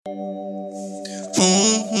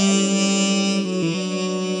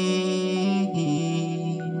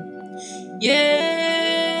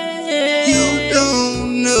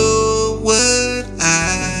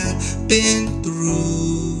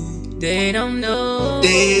know.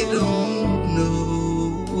 They don't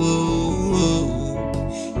know.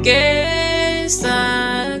 Guess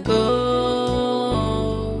I go.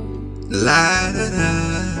 La da da.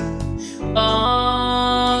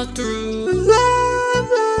 All through.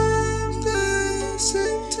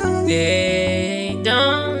 They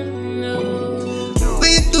don't know.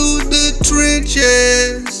 Went through the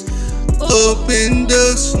trenches, up in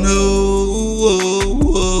the snow,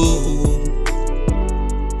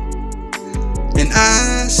 and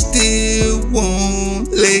I still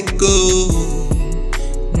won't let go.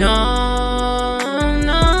 No,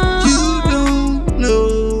 no. You don't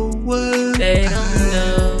know what They don't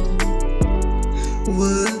know.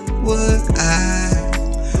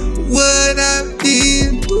 what I've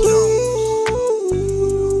been through.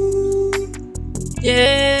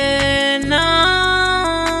 Yeah, no,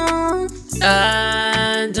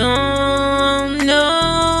 I don't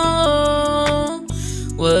know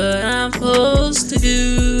what I'm supposed to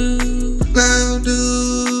do. Now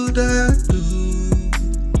do that do.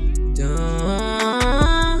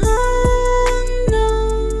 Don't know.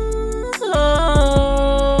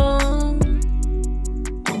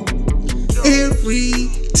 Every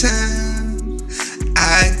time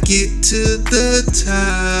I get to the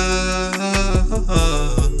top,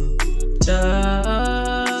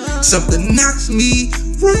 something knocks me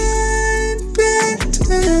right back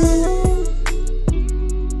down.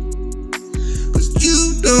 'Cause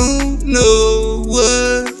you don't know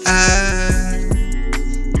what I've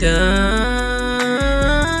Done.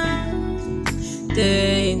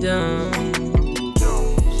 They don't.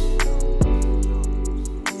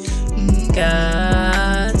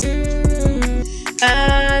 God,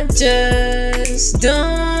 I just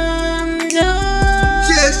don't know.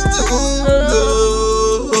 just don't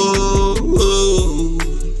know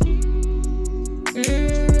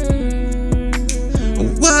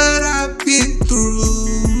what I've been through.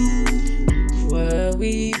 What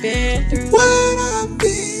we've been through. What I've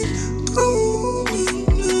been through.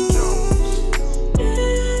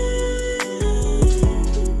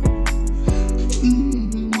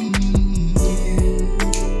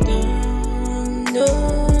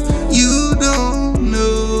 You don't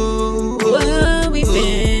know What we've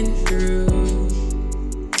been through.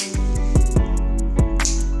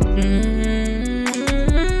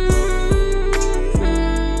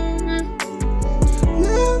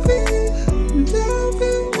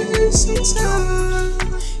 Loving me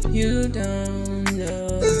sometimes. You don't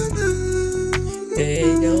know. They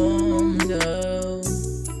don't know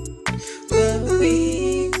what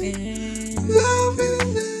we've been.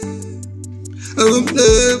 Loving me. I'll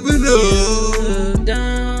never know. You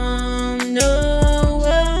don't know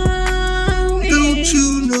what Don't we've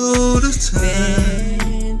you know the time?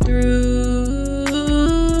 been through.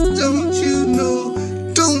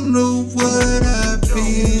 Don't know what I've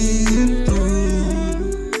been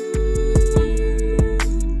through.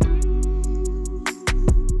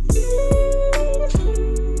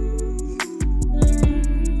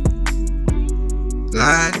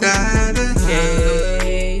 La da da da.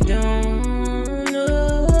 They don't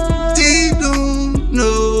know They don't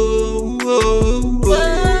know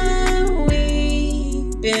what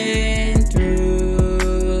we've been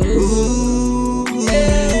through. Ooh.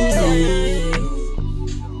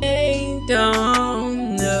 They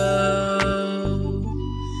don't know.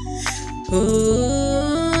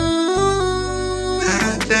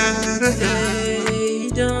 La da da da. They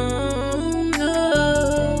don't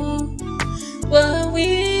know what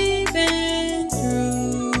we've been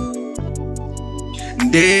through.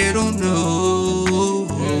 They don't know.